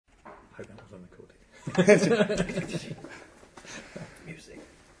Music.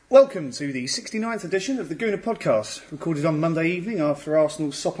 Welcome to the 69th edition of the Gooner Podcast, recorded on Monday evening after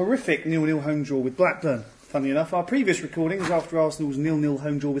Arsenal's soporific 0-0 home draw with Blackburn. Funnily enough, our previous recording was after Arsenal's 0-0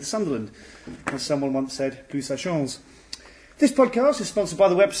 home draw with Sunderland. As someone once said, plus ça change. This podcast is sponsored by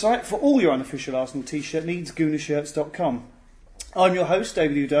the website for all your unofficial Arsenal t-shirt needs, goonershirts.com. I'm your host,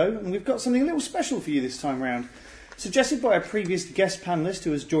 David Udo, and we've got something a little special for you this time round. Suggested by a previous guest panellist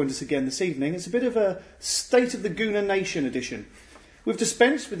who has joined us again this evening, it's a bit of a State of the Gooner Nation edition. We've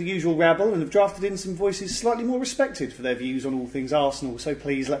dispensed with the usual rabble and have drafted in some voices slightly more respected for their views on all things Arsenal, so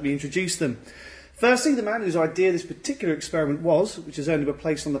please let me introduce them. Firstly, the man whose idea this particular experiment was, which has earned him a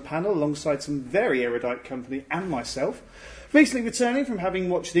place on the panel alongside some very erudite company and myself. Recently returning from having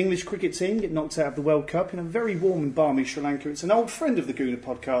watched the English cricket team get knocked out of the World Cup in a very warm and balmy Sri Lanka, it's an old friend of the Gooner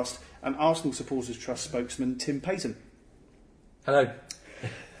podcast and Arsenal Supporters Trust spokesman Tim Payton. Hello.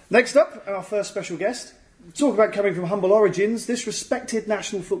 Next up, our first special guest. Talk about coming from humble origins, this respected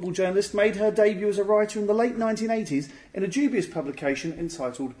national football journalist made her debut as a writer in the late 1980s in a dubious publication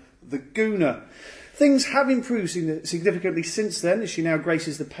entitled The Gooner. Things have improved significantly since then, as she now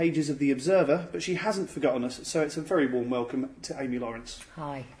graces the pages of The Observer, but she hasn't forgotten us, so it's a very warm welcome to Amy Lawrence.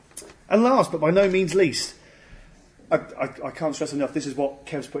 Hi. And last, but by no means least, I can't stress enough, this is what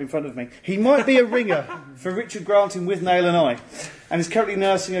Kev's put in front of me. He might be a ringer for Richard Grant in With Nail and I, and is currently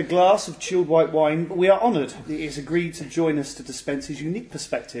nursing a glass of chilled white wine, but we are honoured that he has agreed to join us to dispense his unique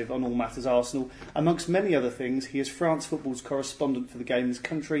perspective on all matters Arsenal. Amongst many other things, he is France football's correspondent for the game in his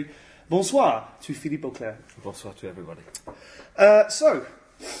country. Bonsoir to Philippe Auclair. Bonsoir to everybody. I'm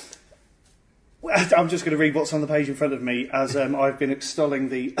just going to read what's on the page in front of me as I've been extolling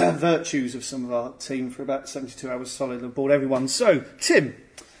the virtues of some of our team for about 72 hours solid and bored everyone. So, Tim,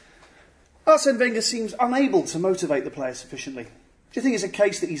 Arsene Wenger seems unable to motivate the players sufficiently. Do you think it's a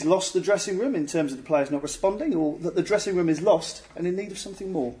case that he's lost the dressing room in terms of the players not responding, or that the dressing room is lost and in need of something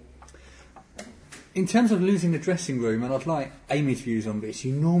more? In terms of losing the dressing room, and I'd like Amy's views on this,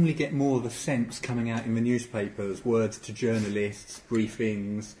 you normally get more of a sense coming out in the newspapers, words to journalists,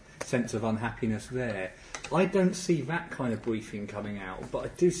 briefings, sense of unhappiness there. I don't see that kind of briefing coming out, but I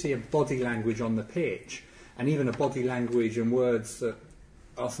do see a body language on the pitch, and even a body language and words that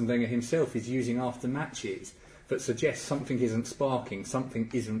Arsene Wenger himself is using after matches that suggest something isn't sparking,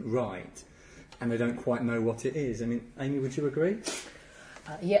 something isn't right, and they don't quite know what it is. I mean, Amy, would you agree?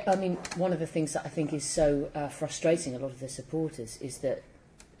 Yeah, I mean, one of the things that I think is so frustrating a lot of the supporters is that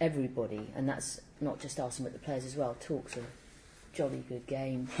everybody, and that's not just Arsenal but the players as well, talks a jolly good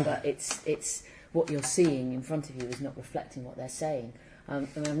game, but it's what you're seeing in front of you is not reflecting what they're saying. And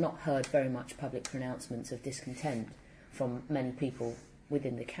I've not heard very much public pronouncements of discontent from many people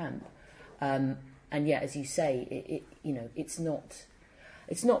within the camp. And yet, as you say, it's not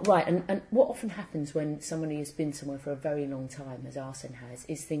right. And what often happens when somebody has been somewhere for a very long time, as Arsene has,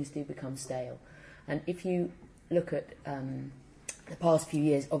 is things do become stale. And if you look at the past few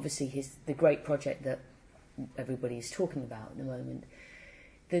years, obviously the great project that everybody is talking about at the moment,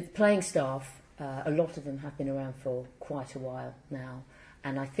 the playing staff, a lot of them have been around for quite a while now.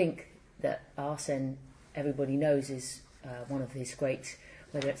 And I think that Arsene, everybody knows, is one of his great,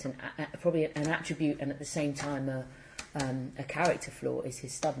 whether it's probably an attribute and at the same time a character flaw, is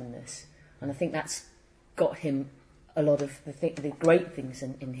his stubbornness. And I think that's got him a lot of the great things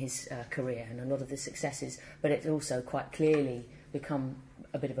in his career and a lot of the successes, but it's also quite clearly become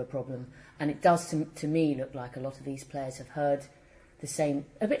a bit of a problem. And it does to me look like a lot of these players have heard the same,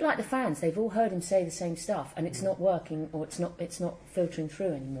 a bit like the fans, they've all heard him say the same stuff and it's not working, or it's not filtering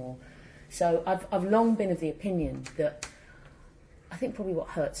through anymore. So I've long been of the opinion that I think probably what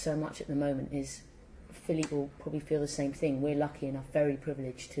hurts so much at the moment is Philippe will probably feel the same thing. We're lucky enough, very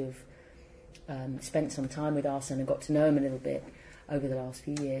privileged to have spent some time with Arsene and got to know him a little bit over the last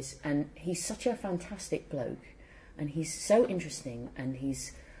few years. And he's such a fantastic bloke, and he's so interesting, and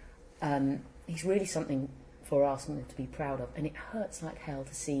he's really something for Arsenal to be proud of. And it hurts like hell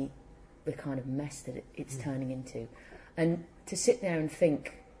to see the kind of mess that it's turning into, and to sit there and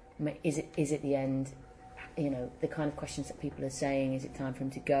think, is it the end? You know, the kind of questions that people are saying, is it time for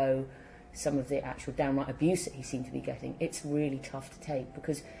him to go? Some of the actual downright abuse that he seemed to be getting, it's really tough to take,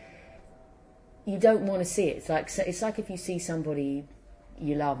 because you don't want to see it. It's like if you see somebody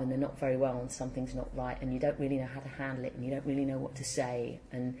you love and they're not very well and something's not right and you don't really know how to handle it and you don't really know what to say,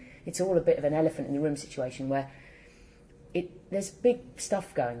 and it's all a bit of an elephant in the room situation where there's big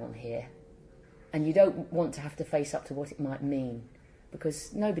stuff going on here and you don't want to have to face up to what it might mean,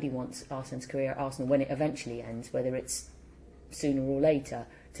 because nobody wants Arsene's career at Arsenal, when it eventually ends, whether it's sooner or later,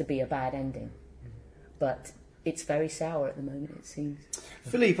 to be a bad ending. But it's very sour at the moment, it seems.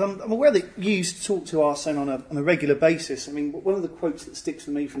 Philippe, I'm aware that you used to talk to Arsene on a regular basis. I mean, one of the quotes that sticks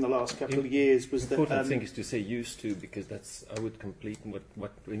with me from the last couple of years was the that... important thing is to say used to, because I would complete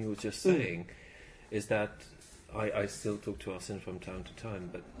what you were just saying, is that I still talk to Arsene from time to time,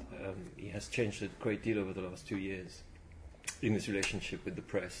 but he has changed a great deal over the last 2 years in his relationship with the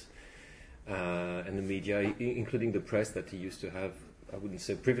press and the media, including the press that he used to have, I wouldn't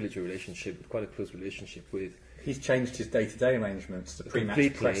say a privileged relationship, but quite a close relationship with. He's changed his day-to-day arrangements. The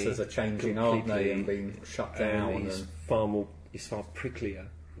pre-match presses are changing, aren't they, and being shut down. He's far pricklier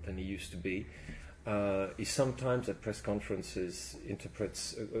than he used to be. He sometimes at press conferences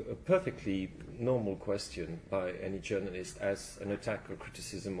interprets a perfectly normal question by any journalist as an attack or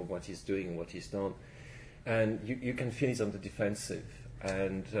criticism of what he's doing and what he's done. And you can feel he's on the defensive,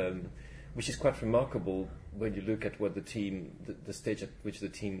 and which is quite remarkable when you look at what the stage at which the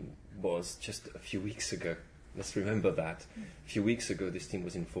team was just a few weeks ago. Let's remember that. A few weeks ago, this team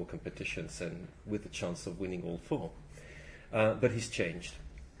was in 4 competitions and with the chance of winning all 4. But he's changed.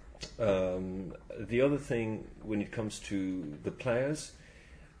 The other thing, when it comes to the players,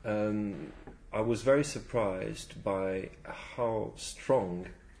 I was very surprised by how strong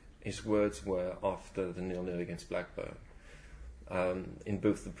his words were after the 0-0 against Blackburn, in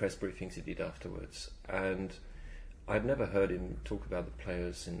both the press briefings he did afterwards. And I'd never heard him talk about the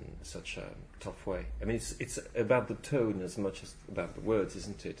players in such a tough way. I mean, it's about the tone as much as about the words,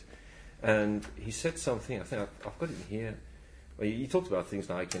 isn't it? And he said something, I think I've got it here. Well, he talked about things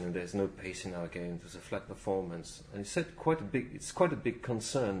like, there's no pace in our game, there's a flat performance. And he said it's quite a big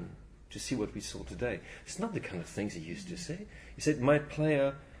concern to see what we saw today. It's not the kind of things he used to say. He said,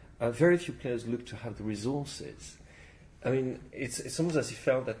 very few players look to have the resources. I mean, it's almost as he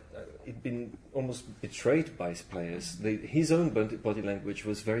felt that he'd been almost betrayed by his players. His own body language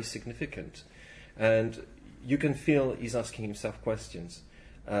was very significant. And you can feel he's asking himself questions.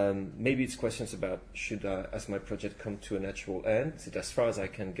 Maybe it's questions about, as my project come to a natural end? Is it as far as I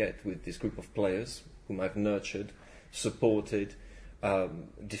can get with this group of players whom I've nurtured, supported,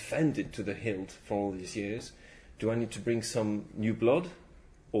 defended to the hilt for all these years? Do I need to bring some new blood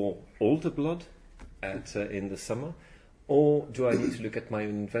or older blood in the summer? Or do I need to look at my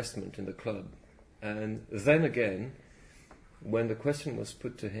own investment in the club? And then again, when the question was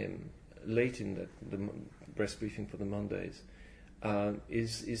put to him late in the press briefing for the Mondays,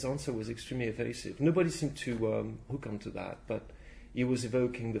 his answer was extremely evasive. Nobody seemed to hook onto that, but he was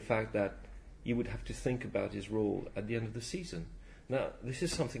evoking the fact that he would have to think about his role at the end of the season. Now, this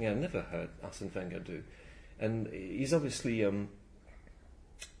is something I've never heard Arsene Wenger do. And he's obviously, I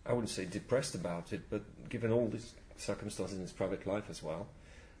wouldn't say depressed about it, but given all these circumstances in his private life as well,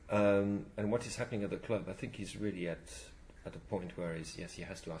 and what is happening at the club, I think he's really at a point where he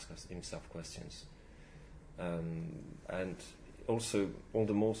has to ask himself questions. And also, all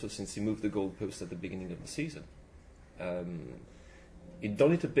the more so since he moved the goalpost at the beginning of the season. He'd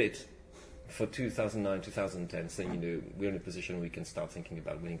done it a bit for 2009, 2010, saying, we're in a position where we can start thinking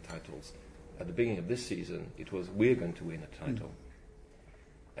about winning titles. At the beginning of this season, it was, we're going to win a title.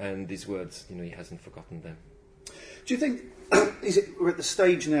 And these words, he hasn't forgotten them. Do you think we're at the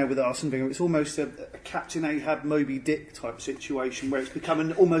stage now with Arsene Wenger, it's almost a Captain Ahab, Moby Dick type situation where it's become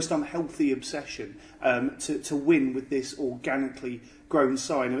an almost unhealthy obsession to win with this organically grown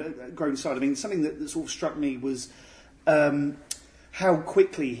side? I mean, something that sort of struck me was how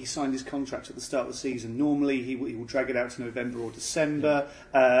quickly he signed his contract at the start of the season. Normally he will drag it out to November or December.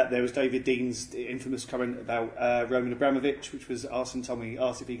 There was David Dean's infamous comment about Roman Abramovich, which was asked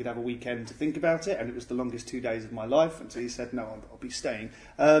if he could have a weekend to think about it, and it was the longest 2 days of my life until he said, no, I'll be staying.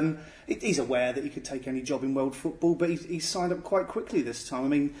 He's aware that he could take any job in world football, but he's signed up quite quickly this time. I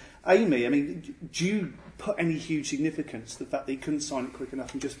mean, Amy, do you put any huge significance to the fact that he couldn't sign it quick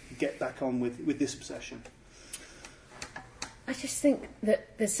enough and just get back on with this obsession? I just think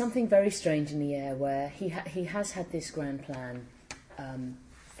that there's something very strange in the air where he has had this grand plan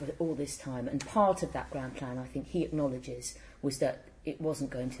for all this time, and part of that grand plan, I think he acknowledges, was that it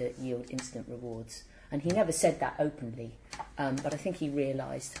wasn't going to yield instant rewards. And he never said that openly, but I think he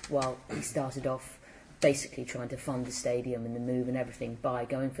realised, he started off basically trying to fund the stadium and the move and everything by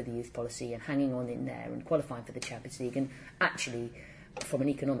going for the youth policy and hanging on in there and qualifying for the Champions League, and actually, from an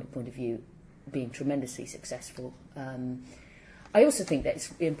economic point of view, being tremendously successful. I also think that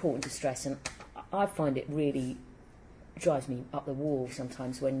it's important to stress, and I find it really drives me up the wall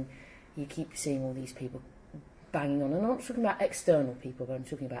sometimes when you keep seeing all these people banging on, and I'm not talking about external people, but I'm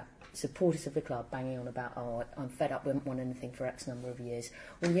talking about supporters of the club banging on about, I'm fed up, we haven't won anything for X number of years.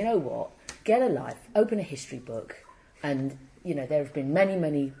 Well, you know what? Get a life, open a history book, and there have been many,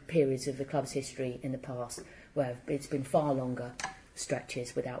 many periods of the club's history in the past where it's been far longer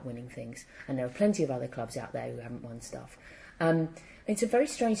stretches without winning things, and there are plenty of other clubs out there who haven't won stuff. It's a very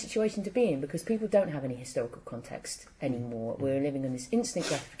strange situation to be in because people don't have any historical context anymore. We're living in this instant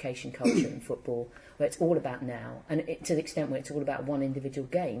gratification culture in football where it's all about now, and to the extent where it's all about one individual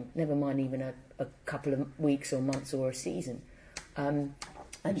game, never mind even a couple of weeks or months or a season. And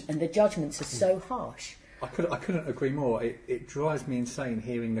the judgments are so harsh. I couldn't agree more. It drives me insane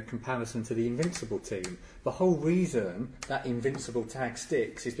hearing the comparison to the Invincible team. The whole reason that Invincible tag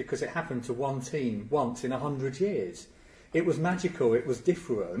sticks is because it happened to one team once in 100 years. It was magical, it was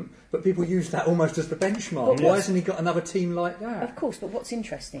different, but people use that almost as the benchmark. Why hasn't he got another team like that? Of course, but what's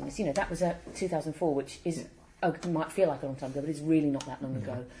interesting is, that was 2004, which is might feel like a long time ago, but it's really not that long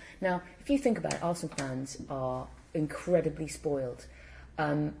ago. Now, if you think about it, Arsenal fans are incredibly spoiled.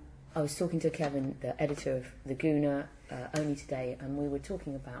 I was talking to Kevin, the editor of The Gooner, only today, and we were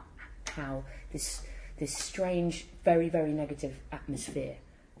talking about how this strange, very, very negative atmosphere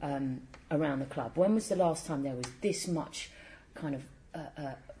around the club. When was the last time there was this much kind of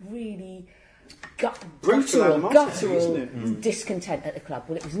really guttural discontent at the club?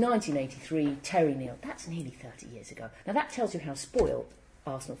 Well, it was 1983, Terry Neill. That's nearly 30 years ago. Now that tells you how spoiled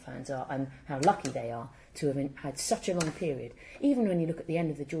Arsenal fans are and how lucky they are to have had such a long period. Even when you look at the end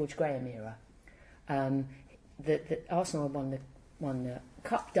of the George Graham era, the Arsenal won the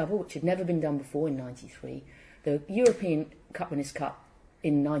Cup double, which had never been done before in '93, the European Cup Winners' Cup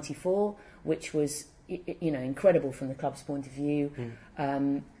in '94, which was incredible from the club's point of view.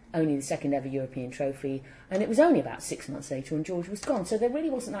 Only the second ever European trophy, and it was only about 6 months later and George was gone. So there really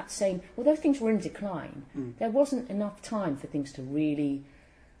wasn't that same. Although things were in decline, there wasn't enough time for things to really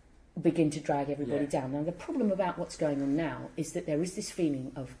begin to drag everybody down. Now the problem about what's going on now is that there is this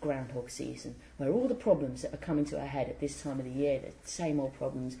feeling of Groundhog Season, where all the problems that are coming to a head at this time of the year, the same old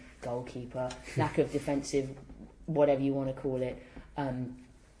problems: goalkeeper, lack of defensive, whatever you want to call it.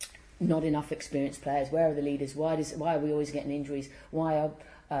 Not enough experienced players. Where are the leaders? Why are we always getting injuries? Why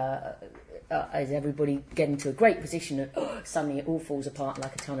is everybody getting to a great position and suddenly it all falls apart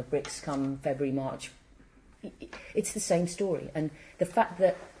like a ton of bricks come February, March? It's the same story. And the fact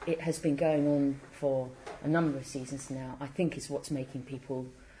that it has been going on for a number of seasons now, I think is what's making people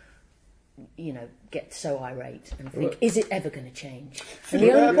get so irate and think, is it ever going to change? And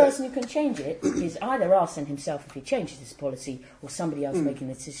the only person who can change it is either Arsene himself if he changes his policy, or somebody else making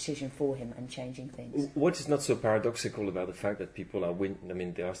the decision for him and changing things. What is not so paradoxical about the fact that people are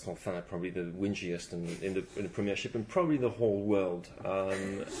the Arsenal fan are probably the whingiest in the Premiership and probably the whole world,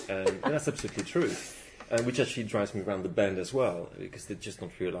 and that's absolutely true, which actually drives me around the bend as well, because they just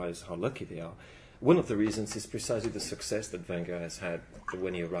don't realise how lucky they are. One of the reasons is precisely the success that Wenger has had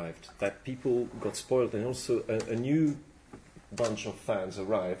when he arrived, that people got spoiled, and also a new bunch of fans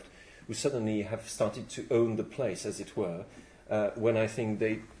arrived who suddenly have started to own the place, as it were, when I think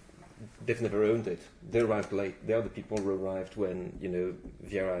they've never owned it. They arrived late. They are the people who arrived when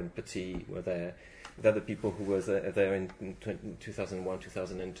Vieira and Petit were there. They're the people who were there in 2001,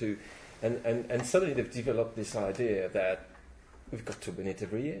 2002. And suddenly they've developed this idea that we've got to win it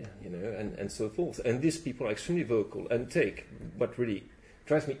every year, and so forth. And these people are extremely vocal and take what really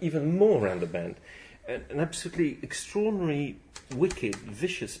drives me even more around the bend, an absolutely extraordinary, wicked,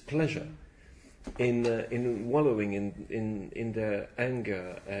 vicious pleasure in wallowing in their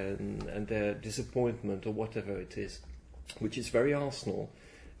anger and their disappointment or whatever it is, which is very Arsenal,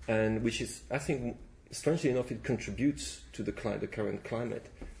 and which is, I think, strangely enough, it contributes to the current climate,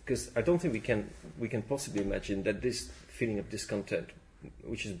 because I don't think we can possibly imagine that this feeling of discontent,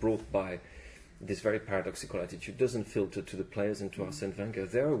 which is brought by this very paradoxical attitude, doesn't filter to the players and to Arsene Wenger.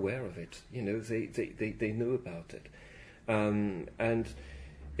 They're aware of it. They know about it, and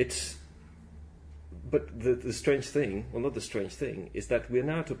it's. But the strange thing, well, not the strange thing, is that we're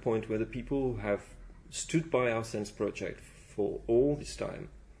now at a point where the people who have stood by Arsene's project for all this time,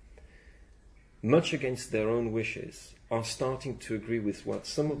 much against their own wishes, are starting to agree with what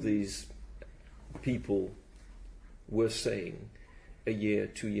some of these people were saying a year,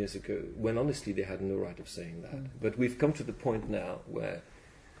 2 years ago, when honestly they had no right of saying that. But we've come to the point now where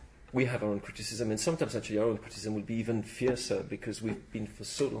we have our own criticism, and sometimes actually our own criticism will be even fiercer, because we've been for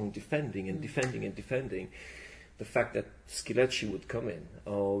so long defending the fact that Schillaci would come in,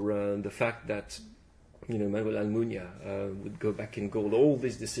 or the fact that Manuel Almunia would go back in goal. All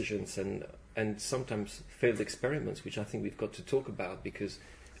these decisions and sometimes failed experiments, which I think we've got to talk about, because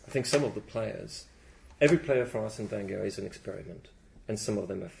I think some of the players, every player for Arsene Wenger is an experiment, and some of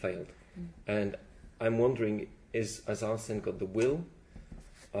them have failed. And I'm wondering, has Arsene got the will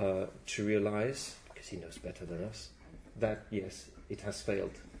to realise, because he knows better than us, that yes, it has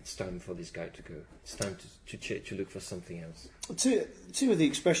failed, It's time for this guy to go. It's time to look for something else. Two of the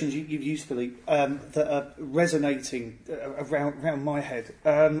expressions you've used, Philippe, that are resonating around my head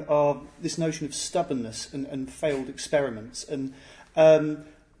are this notion of stubbornness and failed experiments. And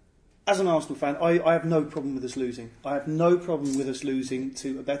as an Arsenal fan, I have no problem with us losing. I have no problem with us losing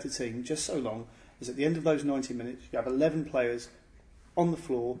to a better team, just so long as at the end of those 90 minutes you have 11 players on the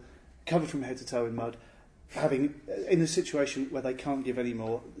floor, covered from head to toe in mud, in a situation where they can't give any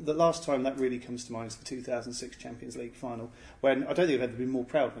more. The last time that really comes to mind is the 2006 Champions League final, when I don't think I've ever been more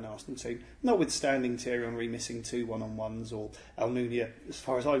proud of an Arsenal team, notwithstanding Thierry Henry missing 2 one-on-ones, or Almunia, as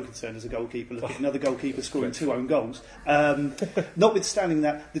far as I'm concerned, as a goalkeeper, look at another goalkeeper scoring 2 own goals. Notwithstanding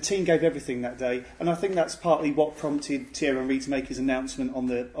that, the team gave everything that day, and I think that's partly what prompted Thierry Henry to make his announcement on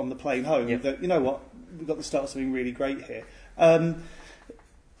the plane home, that, you know what, we've got to start something really great here.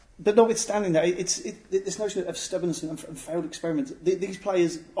 But notwithstanding that, it's this notion of stubbornness and failed experiments. These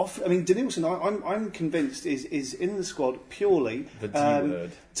players, Denilson, I'm convinced is in the squad purely the D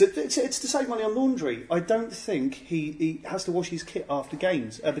word. It's to save money on laundry. I don't think he has to wash his kit after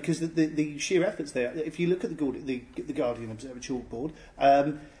games because the sheer efforts there. If you look at the Guardian Observer chalkboard,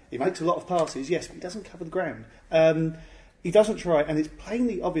 he makes a lot of passes, yes, but he doesn't cover the ground. He doesn't try, and it's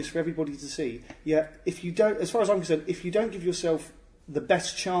plainly obvious for everybody to see. Yeah, if you don't, as far as I'm concerned, if you don't give yourself the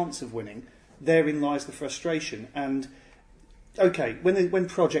best chance of winning, therein lies the frustration. And okay, when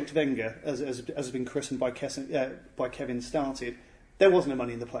Project Wenger, as has been christened by Kevin, started, there wasn't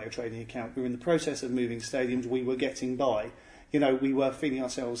money in the player trading account. We were in the process of moving stadiums. We were getting by. We were feeding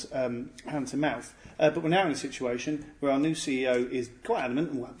ourselves hand to mouth. But we're now in a situation where our new CEO is quite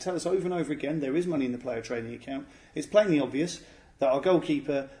adamant and will tell us over and over again there is money in the player trading account. It's plainly obvious that our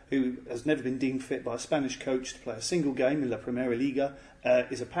goalkeeper, who has never been deemed fit by a Spanish coach to play a single game in La Primera Liga,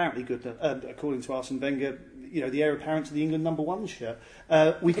 is apparently good, according to Arsene Wenger, the heir apparent to the England #1 shirt.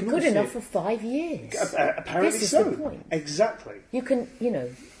 We can good enough for 5 years. Apparently this is so. the point. Exactly. You can,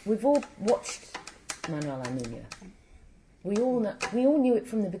 we've all watched Manuel Almunia. We all knew it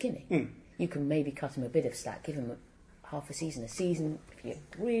from the beginning. You can maybe cut him a bit of slack, give him half a season, if you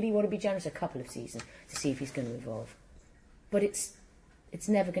really want to be generous, a couple of seasons to see if he's going to evolve. But it's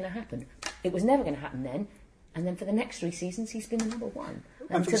never going to happen. It was never going to happen then, and then for the next 3 seasons he's been the #1.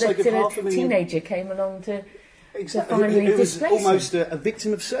 Until the teenager came along to finally it was displace almost him. a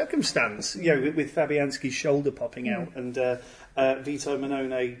victim of circumstance, with Fabianski's shoulder popping out and Vito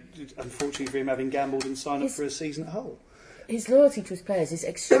Manone, unfortunately for him, having gambled and signed up for a season at Hull. His loyalty to his players is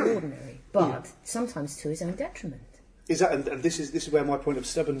extraordinary, but sometimes to his own detriment. And this is where my point of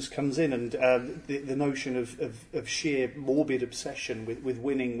stubbornness comes in, and the notion of sheer morbid obsession with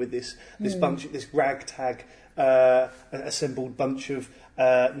winning, with this bunch, this ragtag assembled bunch of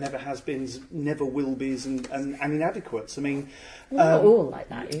never has-beens, never will-be's, and inadequates. I mean, not all like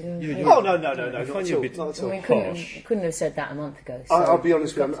that. No, not at all. We couldn't have said that a month ago. So I'll be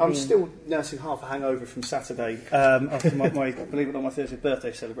honest with you, I'm still nursing half a hangover from Saturday after my believe it or not, my 30th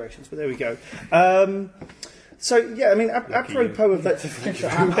birthday celebrations. But there we go. So yeah, I mean, apropos of that.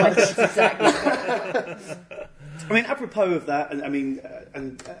 Apropos of that,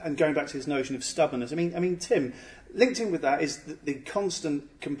 and going back to this notion of stubbornness. I mean, Tim, linked in with that is the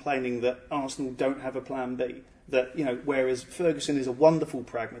constant complaining that Arsenal don't have a plan B. That, whereas Ferguson is a wonderful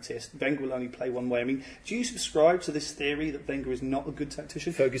pragmatist, Wenger will only play one way. I mean, do you subscribe to this theory that Wenger is not a good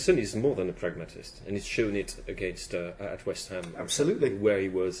tactician? Ferguson is more than a pragmatist, and he's shown it against at West Ham. Absolutely. Where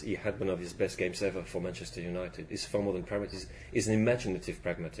he had one of his best games ever for Manchester United. He's far more than pragmatist. He's an imaginative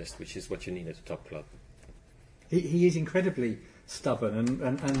pragmatist, which is what you need at a top club. He is incredibly stubborn,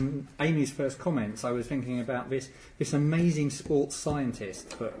 and Amy's first comments, I was thinking about this amazing sports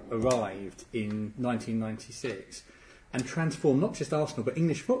scientist that arrived in 1996 and transformed not just Arsenal but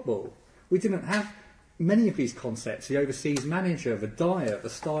English football. We didn't have many of these concepts, the overseas manager, the diet, the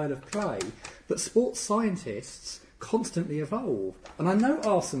style of play, but sports scientists constantly evolve. And I know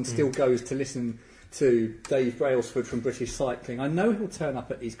Arsene still goes to listen to Dave Brailsford from British Cycling. I know he'll turn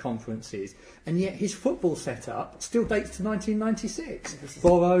up at these conferences, and yet his football setup still dates to 1996.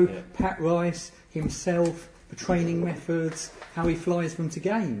 Borrow, Pat Rice, himself, the training methods, how he flies them to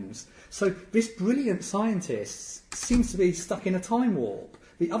games. So this brilliant scientist seems to be stuck in a time warp.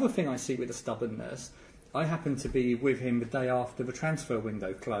 The other thing I see with the stubbornness, I happened to be with him the day after the transfer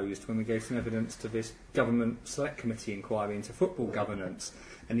window closed when we gave some evidence to this government select committee inquiry into football governance.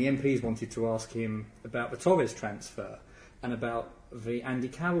 And the MPs wanted to ask him about the Torres transfer and about the Andy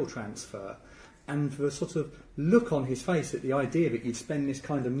Carroll transfer. And the sort of look on his face at the idea that you'd spend this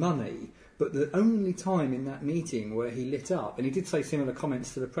kind of money, but the only time in that meeting where he lit up, and he did say similar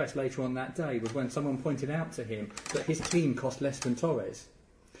comments to the press later on that day, was when someone pointed out to him that his team cost less than Torres.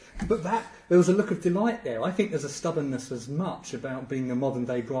 But there was a look of delight there. I think there's a stubbornness as much about being a modern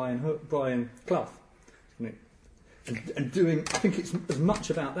day Brian Clough, isn't it? And doing, I think it's as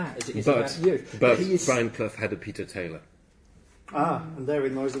much about that as it is about you. But Brian Clough had a Peter Taylor. And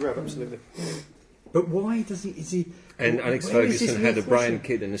therein lies the rub, absolutely. But why does he? And Alex Ferguson had a Brian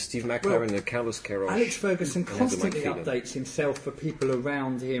Kidd and a Steve McLaren and a Carlos Queiroz. Alex Ferguson constantly updates himself for people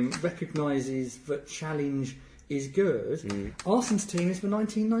around him, recognises that challenge is good. Arsenal's team is the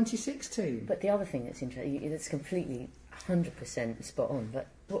 1996 team. But the other thing that's interesting, that's completely 100% spot on, but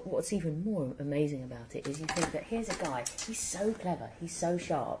what's even more amazing about it is you think that here's a guy, he's so clever, he's so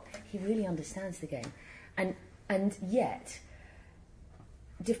sharp, he really understands the game, and yet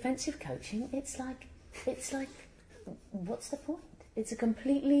defensive coaching, it's like what's the point? It's a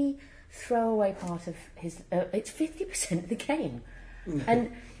completely throwaway part of his it's 50% of the game.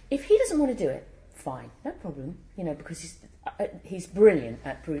 And if he doesn't want to do it, fine, no problem, because he's brilliant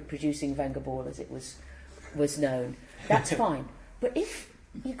at producing Wenger ball, as it was known. That's fine. But if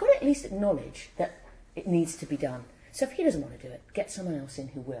you've got to at least acknowledge that it needs to be done. So if he doesn't want to do it, get someone else in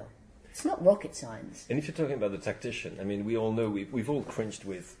who will. It's not rocket science. And if you're talking about the tactician, I mean, we all know we've all cringed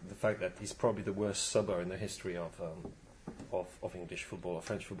with the fact that he's probably the worst subber in the history of English football or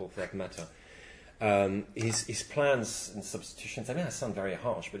French football, for that matter. His plans and substitutions, I mean, I sound very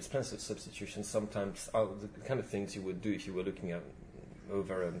harsh, but his plans and substitutions sometimes are the kind of things you would do if you were looking at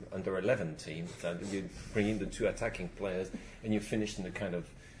over an under-11 team. You bring in the two attacking players and you finish in a kind of,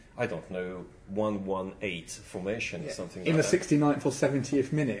 I don't know, 1-1-8 formation or something in like the that. 69th or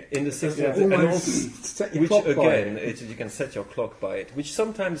 70th minute. In the 69th, and almost set your which clock by again, it. you can set your clock by it, which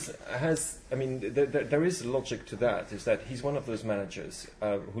sometimes has, I mean, there is logic to that, is that he's one of those managers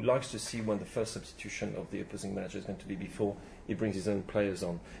who likes to see when the first substitution of the opposing manager is going to be before he brings his own players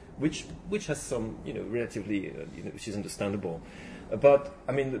on, which has some, relatively, which is understandable. But,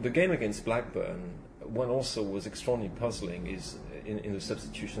 I mean, the game against Blackburn, one also was extraordinarily puzzling is in the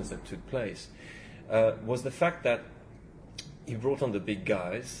substitutions that took place, was the fact that he brought on the big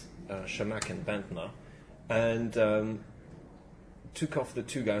guys, Shamak and Bantner, and took off the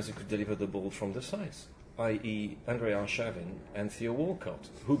two guys who could deliver the ball from the sides, i.e. Andrei Arshavin and Theo Walcott,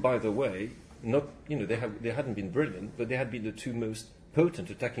 who, by the way, they hadn't been brilliant, but they had been the two most potent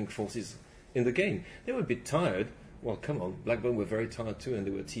attacking forces in the game. They were a bit tired. Well, come on, Blackburn were very tired too, and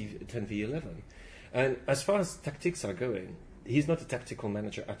they were 10v11. And as far as tactics are going, he's not a tactical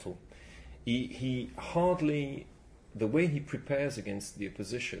manager at all. He hardly, the way he prepares against the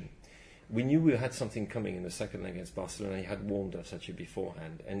opposition, we knew we had something coming in the second leg against Barcelona. He had warned us actually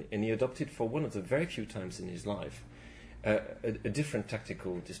beforehand, and he adopted for one of the very few times in his life a different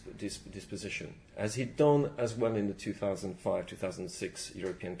tactical disposition, as he'd done as well in the 2005-2006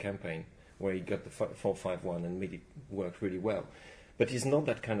 European campaign, where he got the 4-5-1 and made it work really well. But he's not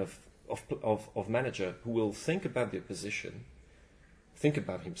that kind of manager who will think about the opposition, think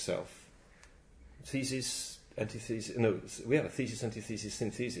about himself. Thesis, antithesis. No, we have a thesis, antithesis,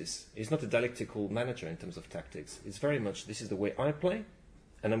 synthesis. He's not a dialectical manager in terms of tactics. It's very much, this is the way I play,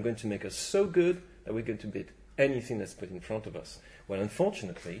 and I'm going to make us so good that we're going to beat anything that's put in front of us. Well,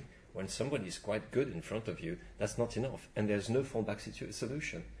 unfortunately, when somebody is quite good in front of you, that's not enough, and there's no fallback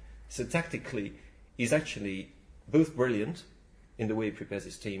solution. So tactically, he's actually both brilliant in the way he prepares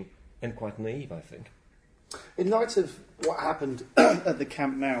his team and quite naive, I think. In light of what happened at the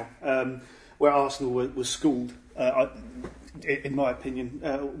Camp Nou, where Arsenal was schooled, in my opinion,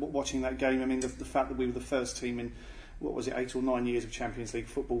 watching that game, I mean, the fact that we were the first team in, 8 or 9 years of Champions League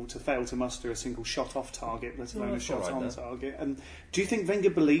football to fail to muster a single shot-off target, let alone a shot-on target. Do you think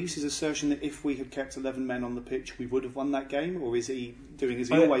Wenger believes his assertion that if we had kept 11 men on the pitch, we would have won that game? Or is he doing as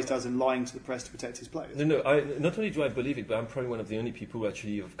he always does and lying to the press to protect his players? No, not only do I believe it, but I'm probably one of the only people who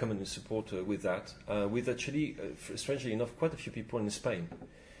actually have come in and support with that. With actually, strangely enough, quite a few people in Spain,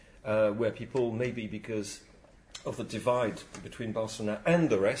 where people, maybe because of the divide between Barcelona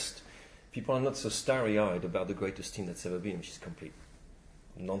and the rest, people are not so starry-eyed about the greatest team that's ever been, which is complete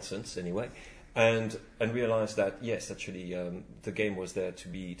nonsense anyway, and realise that yes, actually, the game was there to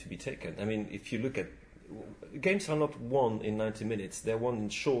be taken. I mean, if you look at games, are not won in 90 minutes; they're won in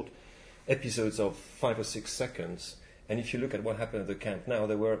short episodes of 5 or 6 seconds. And if you look at what happened at the Camp Nou,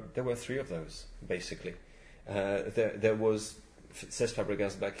 there were 3 of those basically. There was Cesc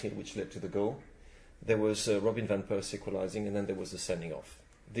Fabregas back in, which led to the goal. There was Robin van Persie equalising, and then there was the sending off.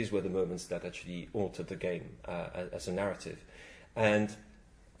 These were the moments that actually altered the game as a narrative. And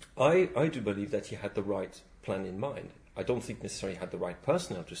I do believe that he had the right plan in mind. I don't think necessarily he had the right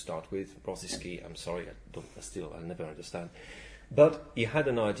personnel to start with. Brzezinski, I'm sorry, I'll never understand. But he had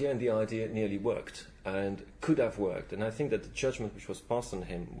an idea, and the idea nearly worked, and could have worked. And I think that the judgment which was passed on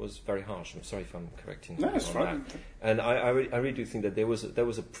him was very harsh. I'm sorry if I'm correcting you No, it's on fine. that. And I really do think that there was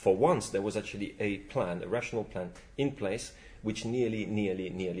for once there was actually a plan, a rational plan in place, which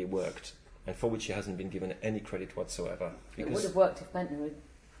nearly worked, and for which he hasn't been given any credit whatsoever. It would have worked if Benton would.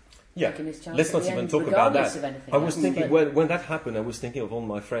 Yeah, Taking his chance let's at not the even end, talk about regardless that. of anything I was else, thinking, but- when that happened, I was thinking of all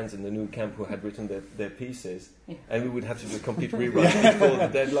my friends in the new camp who had written their pieces, Yeah. and we would have to do a complete rewrite before the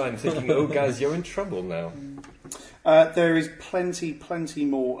deadline, thinking, oh guys, you're in trouble now. There is plenty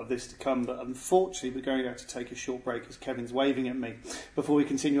more of this to come, but unfortunately we're going to have to take a short break as Kevin's waving at me before we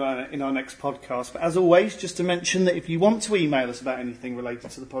continue in our next podcast. But as always, just to mention that if you want to email us about anything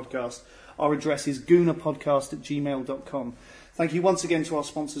related to the podcast, our address is goonerpodcast@gmail.com. Thank you once again to our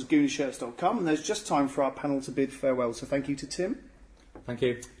sponsors, goonershirts.com, and there's just time for our panel to bid farewell. So thank you to Tim, Thank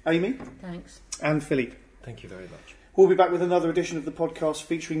you. Amy, Thanks. and Philippe. Thank you very much. We'll be back with another edition of the podcast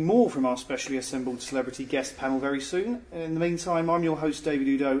featuring more from our specially assembled celebrity guest panel very soon. In the meantime, I'm your host, David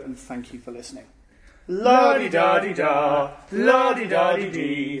Udo, and thank you for listening. La-di-da-di-da,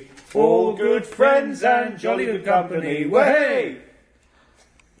 la-di-da-di-dee, all good friends and jolly good company, way!